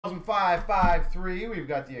553, we've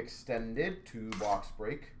got the extended 2-box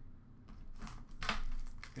break.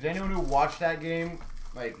 Because anyone who watched that game,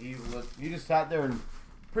 like he just sat there and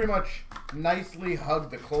pretty much nicely hugged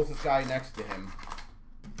the closest guy next to him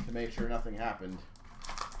to make sure nothing happened.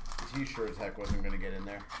 Because he sure as heck wasn't going to get in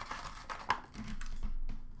there.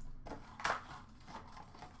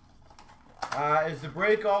 Is the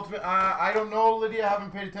break ultimate? I don't know, Lydia. I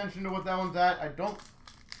haven't paid attention to what that one's at. I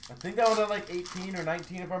think that one's at like 18 or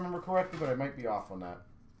 19 if I remember correctly, but I might be off on that.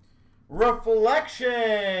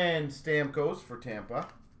 Reflection Stamkos for Tampa.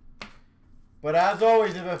 But as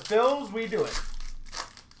always, if it fills, we do it.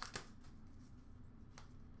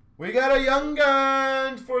 We got a Young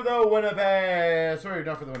Guns for the Winnipeg. Sorry,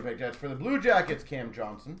 not for the Winnipeg Jets. For the Blue Jackets, Cam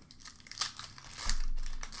Johnson.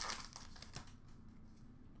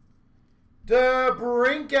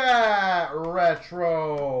 DeBrincat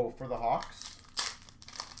Retro for the Hawks.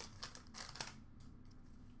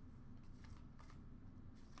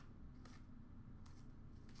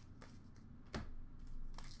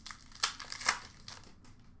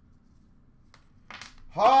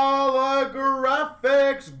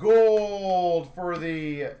 Holographics Gold for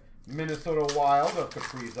the Minnesota Wild of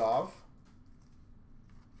Kaprizov.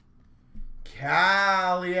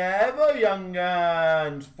 Kaliev Young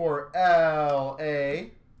Guns for LA.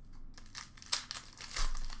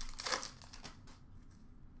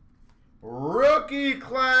 Rookie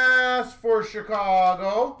class for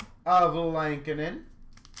Chicago of Lankinen.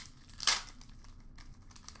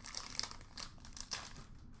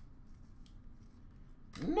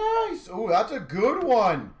 Nice. Oh, that's a good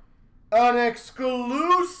one. An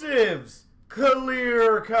exclusives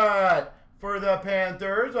clear cut for the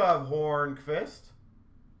Panthers of Hornqvist.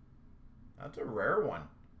 That's a rare one.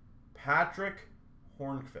 Patrick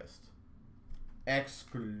Hornqvist.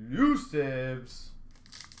 Exclusives.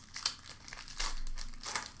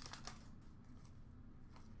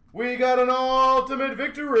 We got an ultimate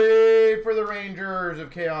victory for the Rangers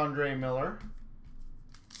of K'Andre Miller.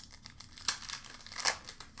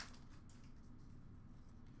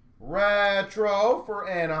 Retro for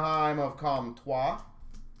Anaheim of Comtois.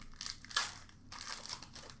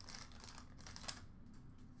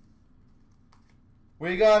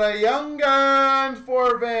 We got a Young Guns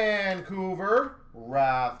for Vancouver,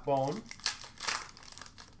 Rathbone.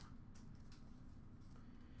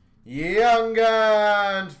 Young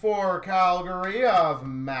Guns for Calgary of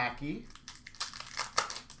Mackey.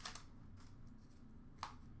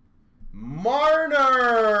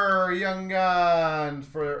 Marner Young Guns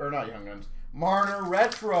for, or not Young Guns, Marner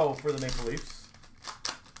Retro for the Maple Leafs.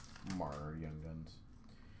 Marner Young Guns.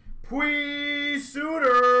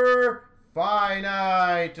 Suter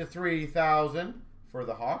Finite to 3,000 for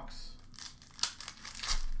the Hawks.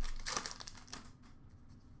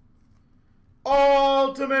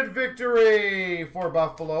 Ultimate victory for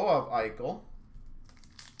Buffalo of Eichel.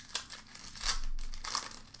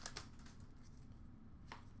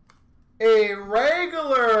 A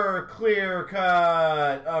regular clear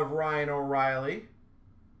cut of Ryan O'Reilly.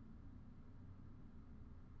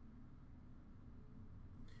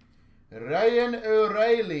 Ryan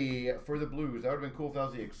O'Reilly for the Blues. That would have been cool if that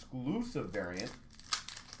was the exclusive variant.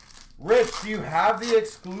 Rich, do you have the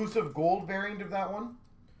exclusive gold variant of that one?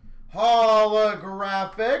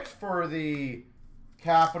 Holographics for the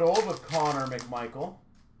Capitals of Connor McMichael.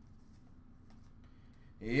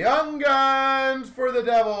 Young Guns for the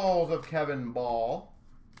Devils of Kevin Ball.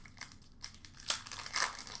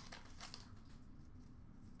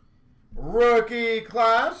 Rookie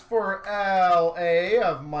class for LA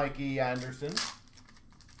of Mikey Anderson.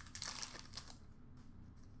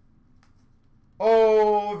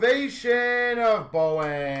 Ovation of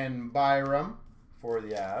Bowen Byram for the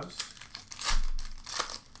Avs.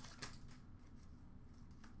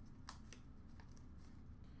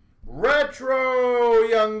 Retro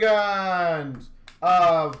Young Guns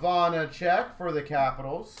of Vanacek for the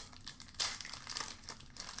Capitals.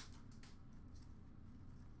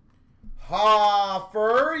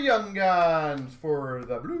 Hoffer Young Guns for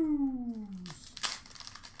the Blues.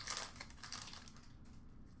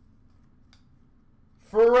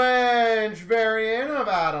 French variant of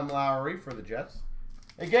Adam Lowry for the Jets.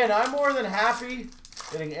 Again, I'm more than happy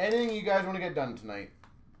getting anything you guys want to get done tonight.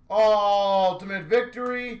 Ultimate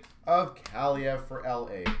victory of Kaliev for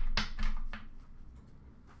LA.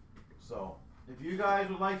 So, if you guys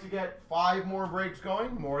would like to get 5 more breaks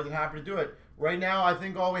going, more than happy to do it. Right now, I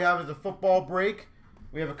think all we have is a football break.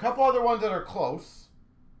 We have a couple other ones that are close.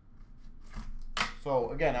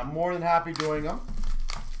 So, again, I'm more than happy doing them.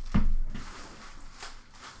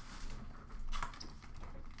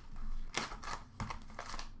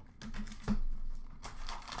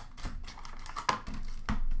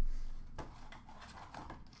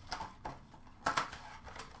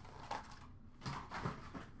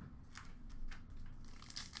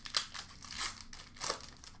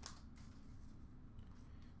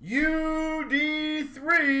 UD3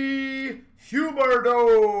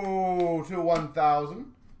 Huberto to 1,000. I'm going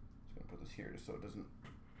to put this here just so it doesn't.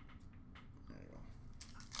 There you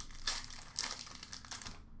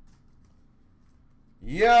go.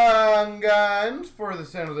 Young Guns for the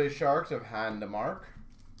San Jose Sharks of Handemark.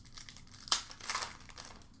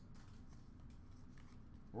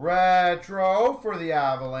 Retro for the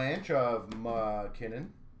Avalanche of McKinnon.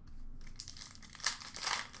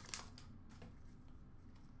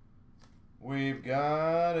 We've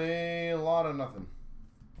got a lot of nothing.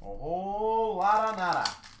 A whole lot of nada.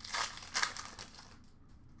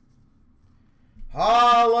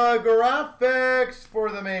 Holographics for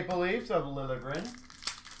the Maple Leafs of Liljegren.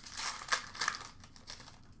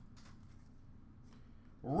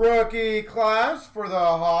 Rookie class for the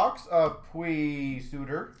Hawks of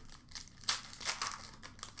Suter.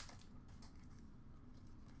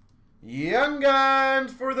 Young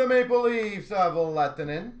Guns for the Maple Leafs of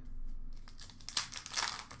Lettinen.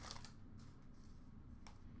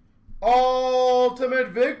 Ultimate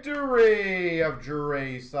Victory of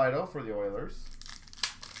Draisaitl for the Oilers.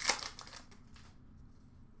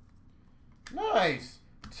 Nice.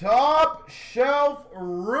 Top Shelf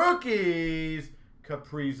Rookies.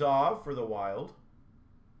 Kaprizov for the Wild.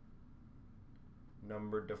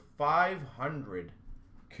 Numbered to 500.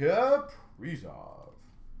 Kaprizov.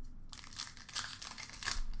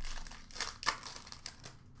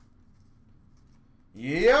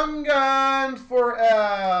 Young Guns for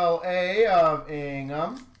LA of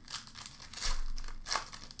Ingham.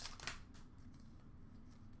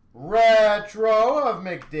 Retro of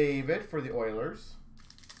McDavid for the Oilers.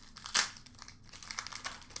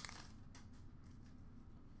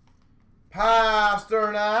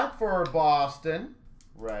 Pasternak for Boston.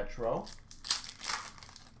 Retro.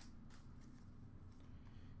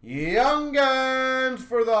 Young Guns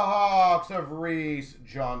for the Hawks of Reese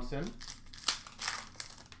Johnson.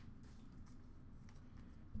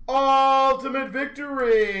 Ultimate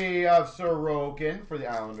Victory of Sorokin for the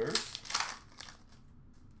Islanders.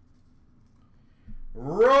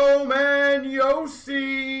 Roman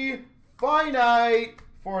Josi Finite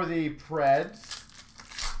for the Preds.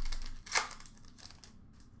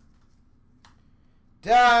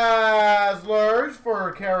 Dazzlers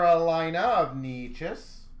for Carolina of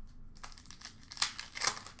Nietzsche's.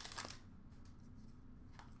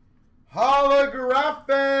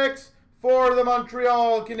 Holographics for the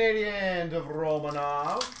Montreal Canadiens of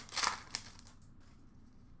Romanov.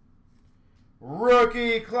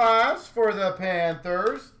 Rookie class for the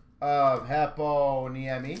Panthers of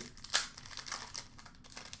Heponiemi.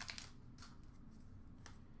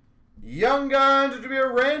 Young Guns, which would be a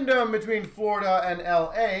random between Florida and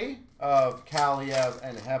LA of Kaliev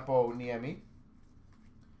and Heponiemi.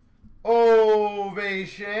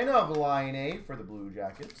 Ovation of Line A for the Blue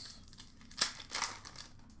Jackets.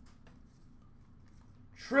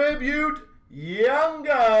 Tribute Young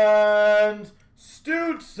Guns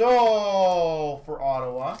Stützle for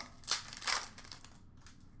Ottawa.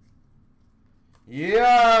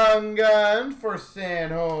 Young Guns for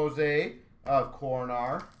San Jose of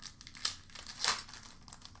Cornar.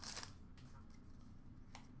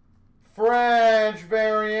 French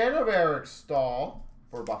variant of Eric Stahl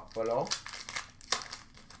for Buffalo.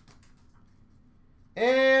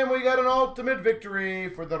 And we got an ultimate victory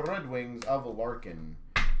for the Red Wings of Larkin.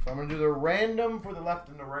 So I'm going to do the random for the left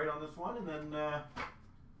and the right on this one, and then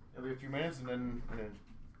it'll be a few minutes, and then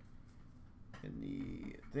in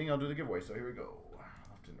the thing I'll do the giveaway. So here we go,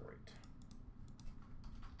 left and the right.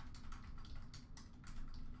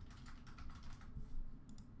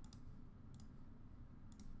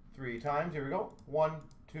 Three times, here we go. 1,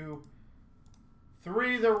 2,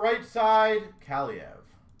 3, the right side, Kaliev.